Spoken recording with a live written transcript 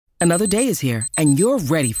Another day is here, and you're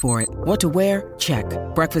ready for it. What to wear? Check.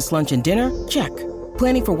 Breakfast, lunch, and dinner? Check.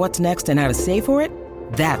 Planning for what's next and how to save for it?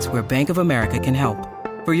 That's where Bank of America can help.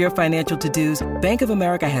 For your financial to-dos, Bank of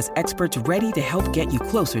America has experts ready to help get you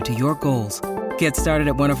closer to your goals. Get started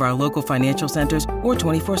at one of our local financial centers or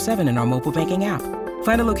 24/7 in our mobile banking app.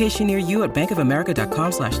 Find a location near you at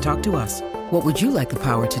bankofamerica.com/talktous. What would you like the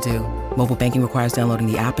power to do? Mobile banking requires downloading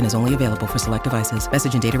the app and is only available for select devices.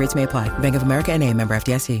 Message and data rates may apply. Bank of America N.A., member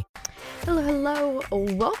FDIC. Hello.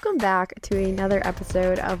 Welcome back to another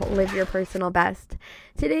episode of Live Your Personal Best.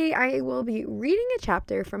 Today I will be reading a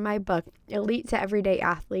chapter from my book, Elite to Everyday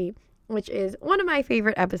Athlete, which is one of my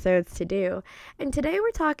favorite episodes to do. And today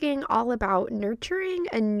we're talking all about nurturing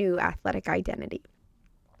a new athletic identity.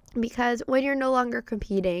 Because when you're no longer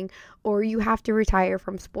competing or you have to retire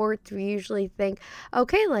from sports, we usually think,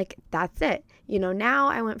 okay, like that's it. Now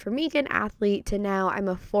I went from being an athlete to now I'm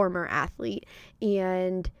a former athlete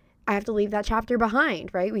and I have to leave that chapter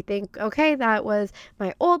behind, right? We think, okay, that was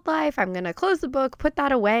my old life. I'm going to close the book, put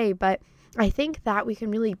that away. But I think that we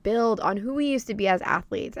can really build on who we used to be as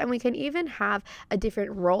athletes, and we can even have a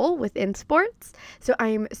different role within sports. So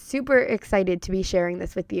I'm super excited to be sharing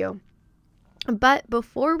this with you. But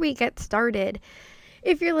before we get started,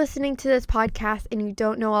 if you're listening to this podcast and you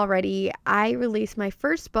don't know already, I released my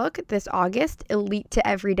first book this August, Elite to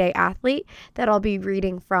Everyday Athlete, that I'll be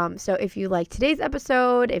reading from. So if you like today's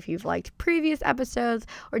episode, if you've liked previous episodes,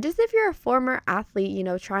 or just if you're a former athlete,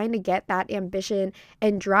 trying to get that ambition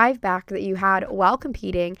and drive back that you had while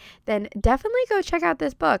competing, then definitely go check out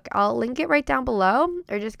this book. I'll link it right down below,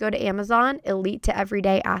 or just go to Amazon, Elite to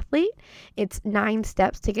Everyday Athlete. It's 9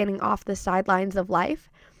 steps to getting off the sidelines of life.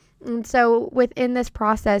 And so within this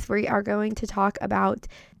process, we are going to talk about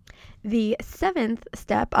the 7th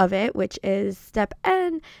step of it, which is step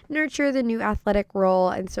N, nurture the new athletic role.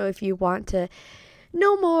 And so if you want to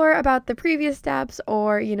know more about the previous steps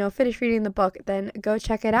or, finish reading the book, then go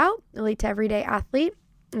check it out, Elite to Everyday Athlete.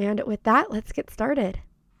 And with that, let's get started.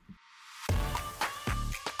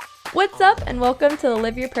 What's up, and welcome to the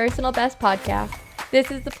Live Your Personal Best podcast. This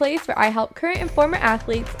is the place where I help current and former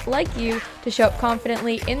athletes like you to show up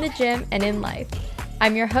confidently in the gym and in life.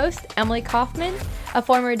 I'm your host, Emily Kaufman, a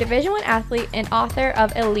former Division I athlete and author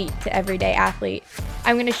of Elite to Everyday Athlete.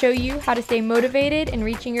 I'm going to show you how to stay motivated in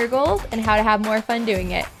reaching your goals and how to have more fun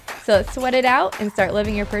doing it. So let's sweat it out and start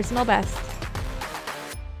living your personal best.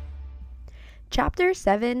 Chapter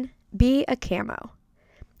 7, Be a Camo.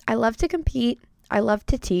 I love to compete, I love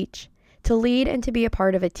to teach, to lead, and to be a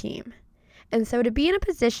part of a team. And so to be in a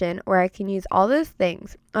position where I can use all those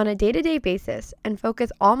things on a day-to-day basis and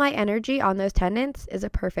focus all my energy on those tenets is a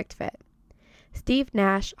perfect fit. Steve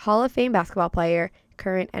Nash, Hall of Fame basketball player,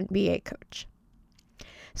 current NBA coach.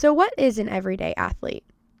 So what is an everyday athlete?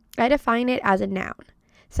 I define it as a noun,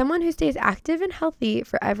 someone who stays active and healthy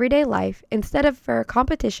for everyday life instead of for a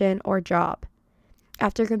competition or job.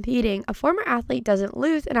 After competing, a former athlete doesn't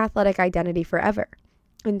lose an athletic identity forever.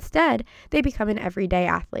 Instead, they become an everyday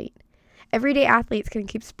athlete. Everyday athletes can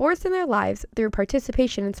keep sports in their lives through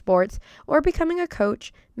participation in sports or becoming a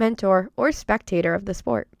coach, mentor, or spectator of the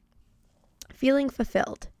sport. Feeling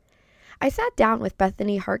fulfilled. I sat down with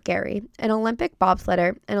Bethany Hart-Gary, an Olympic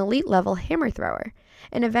bobsledder and elite level hammer thrower,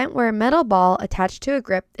 an event where a metal ball attached to a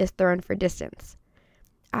grip is thrown for distance.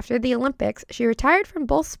 After the Olympics, she retired from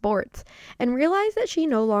both sports and realized that she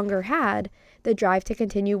no longer had the drive to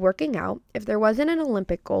continue working out if there wasn't an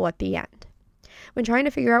Olympic goal at the end. When trying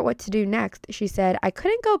to figure out what to do next, she said, I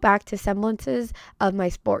couldn't go back to semblances of my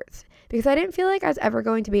sports because I didn't feel like I was ever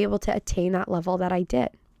going to be able to attain that level that I did.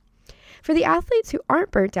 For the athletes who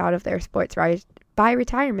aren't burnt out of their sports by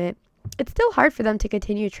retirement, it's still hard for them to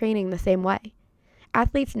continue training the same way.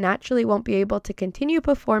 Athletes naturally won't be able to continue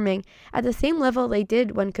performing at the same level they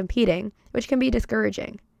did when competing, which can be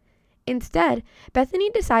discouraging. Instead, Bethany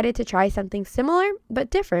decided to try something similar but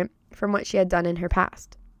different from what she had done in her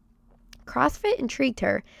past. CrossFit intrigued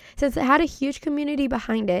her since it had a huge community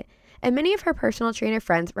behind it, and many of her personal trainer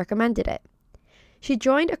friends recommended it. She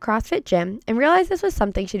joined a CrossFit gym and realized this was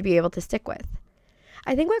something she'd be able to stick with.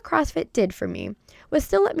 I think what CrossFit did for me was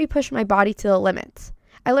still let me push my body to the limits.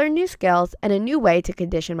 I learned new skills and a new way to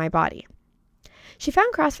condition my body. She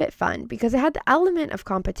found CrossFit fun because it had the element of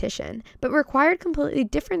competition, but required completely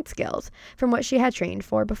different skills from what she had trained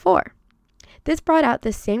for before. This brought out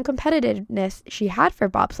the same competitiveness she had for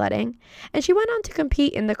bobsledding, and she went on to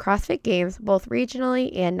compete in the CrossFit Games both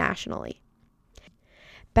regionally and nationally.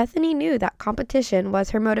 Bethany knew that competition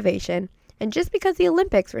was her motivation, and just because the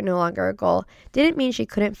Olympics were no longer a goal didn't mean she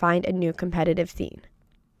couldn't find a new competitive scene.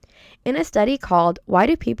 In a study called Why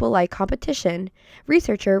Do People Like Competition?,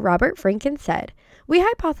 researcher Robert Franken said, We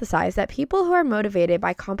hypothesize that people who are motivated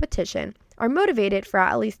by competition are motivated for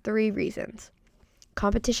at least 3 reasons.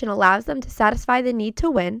 Competition allows them to satisfy the need to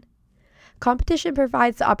win. Competition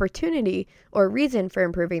provides the opportunity or reason for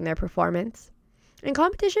improving their performance. And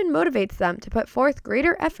competition motivates them to put forth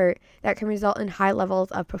greater effort that can result in high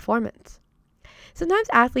levels of performance. Sometimes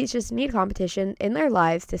athletes just need competition in their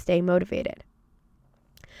lives to stay motivated.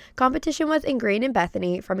 Competition was ingrained in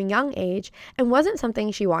Bethany from a young age and wasn't something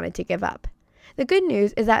she wanted to give up. The good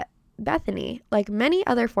news is that Bethany, like many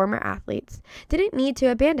other former athletes, didn't need to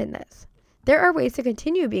abandon this. There are ways to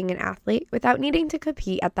continue being an athlete without needing to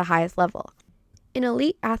compete at the highest level. An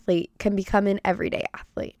elite athlete can become an everyday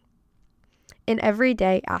athlete.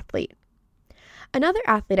 Another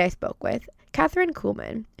athlete I spoke with, Kathryn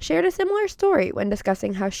Kuhlman, shared a similar story when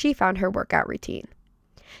discussing how she found her workout routine.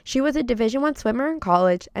 She was a Division I swimmer in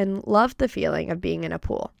college and loved the feeling of being in a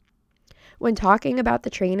pool. When talking about the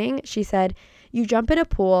training, she said, "You jump in a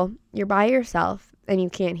pool, you're by yourself, and you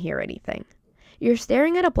can't hear anything. You're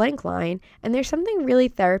staring at a blank line, and there's something really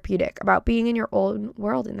therapeutic about being in your own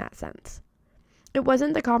world in that sense." It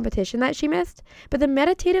wasn't the competition that she missed, but the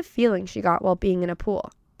meditative feeling she got while being in a pool.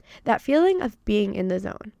 That feeling of being in the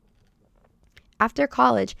zone. After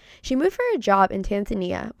college, she moved for a job in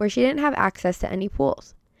Tanzania where she didn't have access to any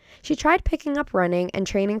pools. She tried picking up running and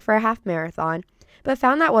training for a half marathon, but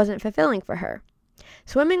found that wasn't fulfilling for her.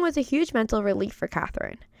 Swimming was a huge mental relief for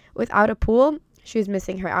Kathryn. Without a pool, she was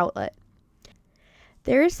missing her outlet.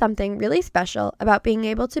 There is something really special about being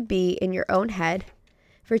able to be in your own head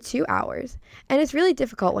for 2 hours, and it's really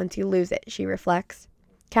difficult once you lose it, she reflects.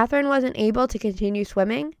 Kathryn wasn't able to continue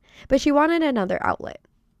swimming, but she wanted another outlet.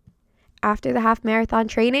 After the half marathon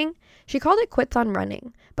training, she called it quits on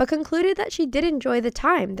running, but concluded that she did enjoy the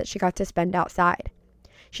time that she got to spend outside.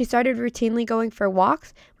 She started routinely going for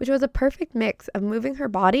walks, which was a perfect mix of moving her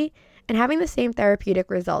body and having the same therapeutic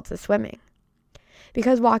results as swimming.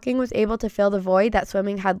 Because walking was able to fill the void that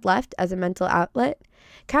swimming had left as a mental outlet,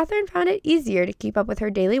 Kathryn found it easier to keep up with her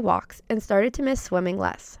daily walks and started to miss swimming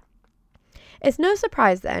less. It's no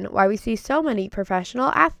surprise then why we see so many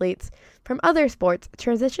professional athletes from other sports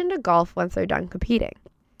transition to golf once they're done competing.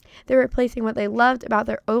 They're replacing what they loved about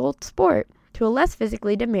their old sport to a less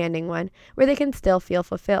physically demanding one where they can still feel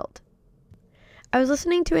fulfilled. I was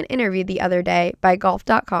listening to an interview the other day by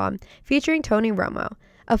Golf.com featuring Tony Romo,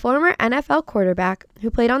 a former NFL quarterback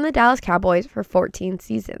who played on the Dallas Cowboys for 14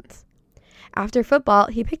 seasons. After football,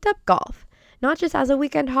 he picked up golf, not just as a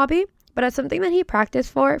weekend hobby, but as something that he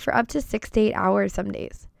practiced for up to 6 to 8 hours some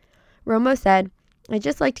days. Romo said, "I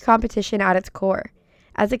just liked competition at its core.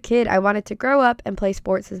 As a kid, I wanted to grow up and play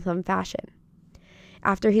sports in some fashion."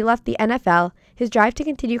 After he left the NFL, his drive to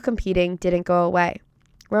continue competing didn't go away.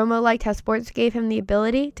 Romo liked how sports gave him the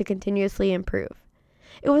ability to continuously improve.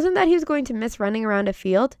 It wasn't that he was going to miss running around a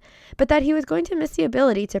field, but that he was going to miss the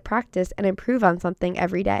ability to practice and improve on something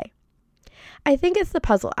every day. I think it's the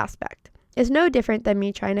puzzle aspect. It's no different than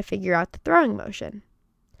me trying to figure out the throwing motion.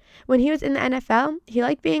 When he was in the NFL, he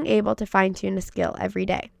liked being able to fine-tune a skill every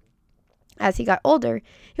day. As he got older,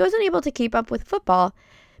 he wasn't able to keep up with football,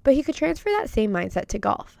 but he could transfer that same mindset to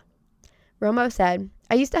golf. Romo said,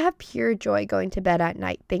 "I used to have pure joy going to bed at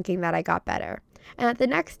night thinking that I got better, and that the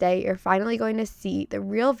next day you're finally going to see the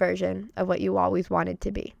real version of what you always wanted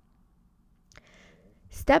to be."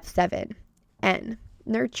 Step 7. N.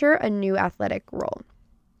 Nurture a new athletic role.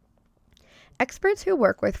 Experts who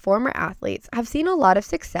work with former athletes have seen a lot of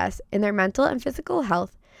success in their mental and physical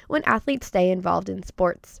health when athletes stay involved in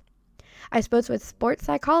sports. I spoke with sports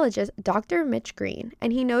psychologist Dr. Mitch Green,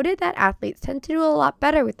 and he noted that athletes tend to do a lot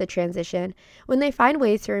better with the transition when they find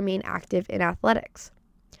ways to remain active in athletics.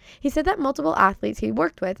 He said that multiple athletes he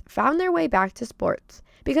worked with found their way back to sports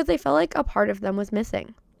because they felt like a part of them was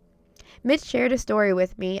missing. Mitch shared a story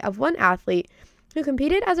with me of one athlete who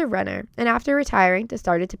competed as a runner and after retiring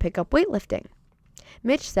started to pick up weightlifting.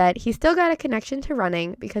 Mitch said he still got a connection to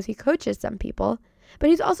running because he coaches some people, but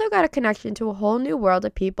he's also got a connection to a whole new world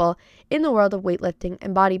of people in the world of weightlifting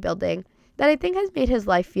and bodybuilding that I think has made his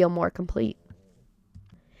life feel more complete.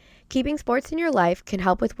 Keeping sports in your life can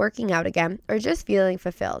help with working out again or just feeling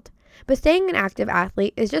fulfilled, but staying an active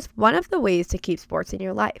athlete is just one of the ways to keep sports in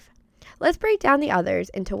your life. Let's break down the others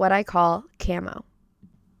into what I call CAMO.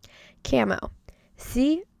 CAMO.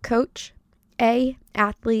 C, coach. A,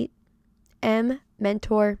 athlete. M,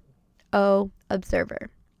 mentor. O, observer.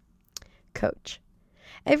 Coach.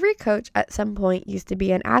 Every coach at some point used to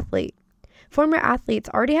be an athlete. Former athletes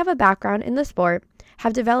already have a background in the sport,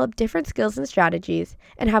 have developed different skills and strategies,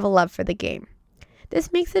 and have a love for the game.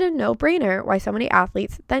 This makes it a no-brainer why so many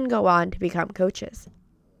athletes then go on to become coaches.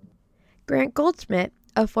 Grant Goldschmidt,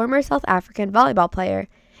 a former South African volleyball player,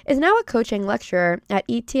 is now a coaching lecturer at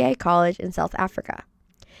ETA College in South Africa.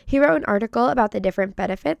 He wrote an article about the different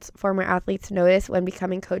benefits former athletes notice when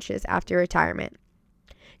becoming coaches after retirement.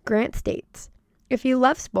 Grant states, "If you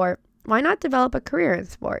love sport, why not develop a career in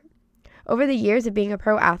sport? Over the years of being a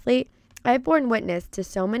pro athlete, I have borne witness to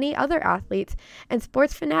so many other athletes and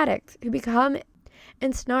sports fanatics who become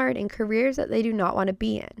ensnared in careers that they do not want to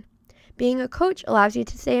be in. Being a coach allows you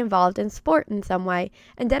to stay involved in sport in some way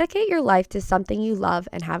and dedicate your life to something you love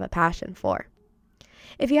and have a passion for."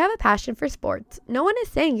 If you have a passion for sports, no one is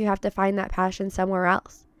saying you have to find that passion somewhere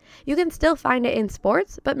else. You can still find it in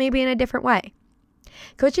sports, but maybe in a different way.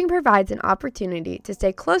 Coaching provides an opportunity to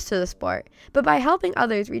stay close to the sport, but by helping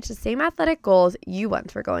others reach the same athletic goals you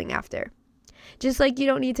once were going after. Just like you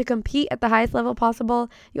don't need to compete at the highest level possible,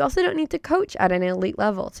 you also don't need to coach at an elite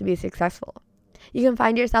level to be successful. You can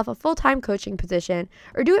find yourself a full-time coaching position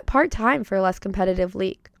or do it part-time for a less competitive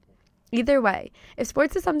league. Either way, if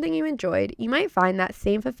sports is something you enjoyed, you might find that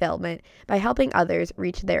same fulfillment by helping others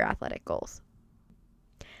reach their athletic goals.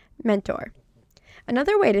 Mentor.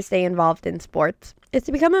 Another way to stay involved in sports is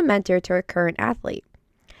to become a mentor to a current athlete.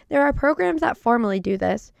 There are programs that formally do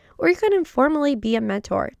this, or you can informally be a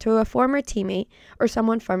mentor to a former teammate or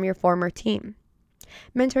someone from your former team.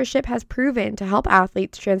 Mentorship has proven to help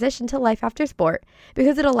athletes transition to life after sport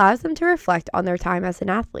because it allows them to reflect on their time as an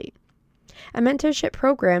athlete. A mentorship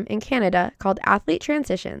program in Canada called Athlete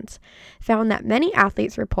Transitions found that many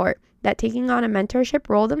athletes report that taking on a mentorship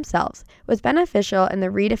role themselves was beneficial in the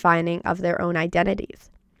redefining of their own identities.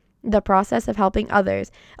 The process of helping others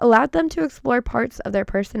allowed them to explore parts of their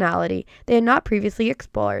personality they had not previously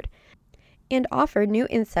explored and offered new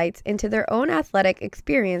insights into their own athletic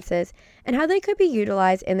experiences and how they could be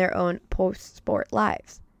utilized in their own post-sport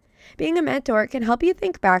lives. Being a mentor can help you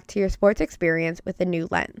think back to your sports experience with a new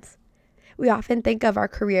lens. We often think of our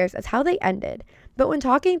careers as how they ended, but when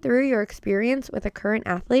talking through your experience with a current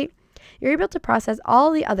athlete, you're able to process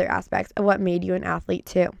all the other aspects of what made you an athlete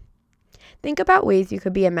too. Think about ways you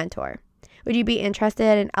could be a mentor. Would you be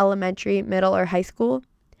interested in elementary, middle, or high school?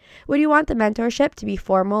 Would you want the mentorship to be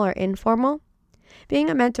formal or informal? Being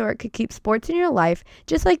a mentor could keep sports in your life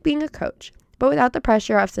just like being a coach, but without the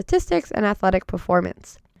pressure of statistics and athletic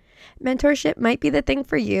performance. Mentorship might be the thing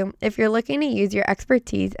for you if you're looking to use your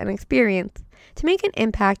expertise and experience to make an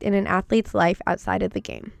impact in an athlete's life outside of the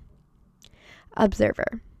game.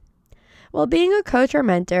 Observer. While being a coach or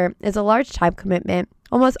mentor is a large time commitment,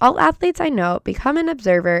 almost all athletes I know become an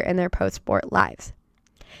observer in their post-sport lives.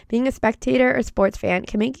 Being a spectator or sports fan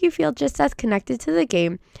can make you feel just as connected to the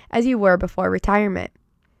game as you were before retirement.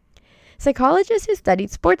 Psychologists who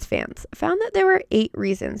studied sports fans found that there were 8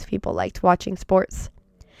 reasons people liked watching sports.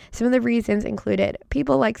 Some of the reasons included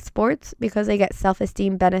people like sports because they get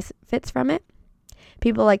self-esteem benefits from it.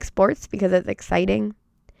 People like sports because it's exciting.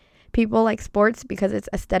 People like sports because it's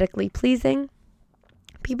aesthetically pleasing.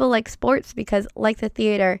 People like sports because, like the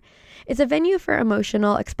theater, it's a venue for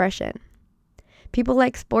emotional expression. People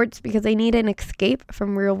like sports because they need an escape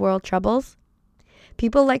from real-world troubles.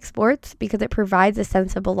 People like sports because it provides a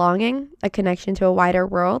sense of belonging, a connection to a wider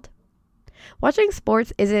world. Watching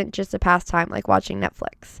sports isn't just a pastime like watching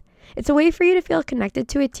Netflix. It's a way for you to feel connected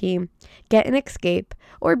to a team, get an escape,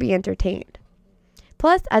 or be entertained.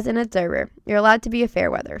 Plus, as an observer, you're allowed to be a fair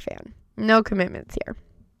weather fan. No commitments here.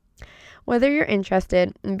 Whether you're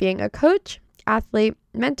interested in being a coach, athlete,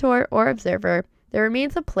 mentor, or observer, there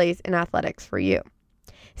remains a place in athletics for you.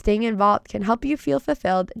 Staying involved can help you feel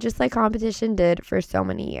fulfilled just like competition did for so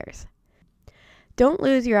many years. Don't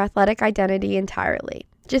lose your athletic identity entirely.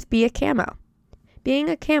 Just be a camo. Being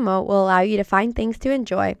a camo will allow you to find things to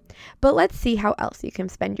enjoy, but let's see how else you can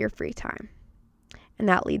spend your free time. And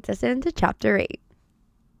that leads us into Chapter 8.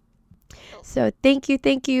 So thank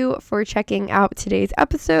you for checking out today's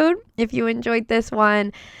episode. If you enjoyed this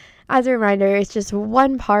one, as a reminder, it's just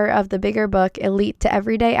one part of the bigger book, Elite to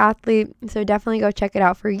Everyday Athlete. So definitely go check it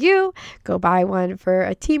out for you. Go buy one for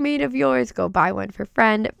a teammate of yours. Go buy one for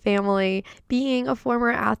friend, family. Being a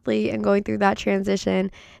former athlete and going through that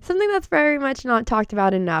transition, something that's very much not talked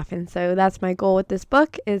about enough. And so that's my goal with this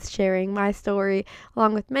book, is sharing my story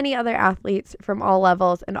along with many other athletes from all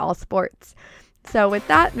levels and all sports. So with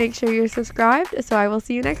that, make sure you're subscribed. So I will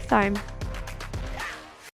see you next time.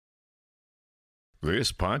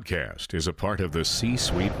 This podcast is a part of the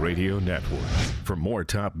C-Suite Radio Network. For more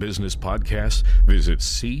top business podcasts, visit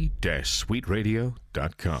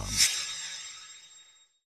c-suiteradio.com.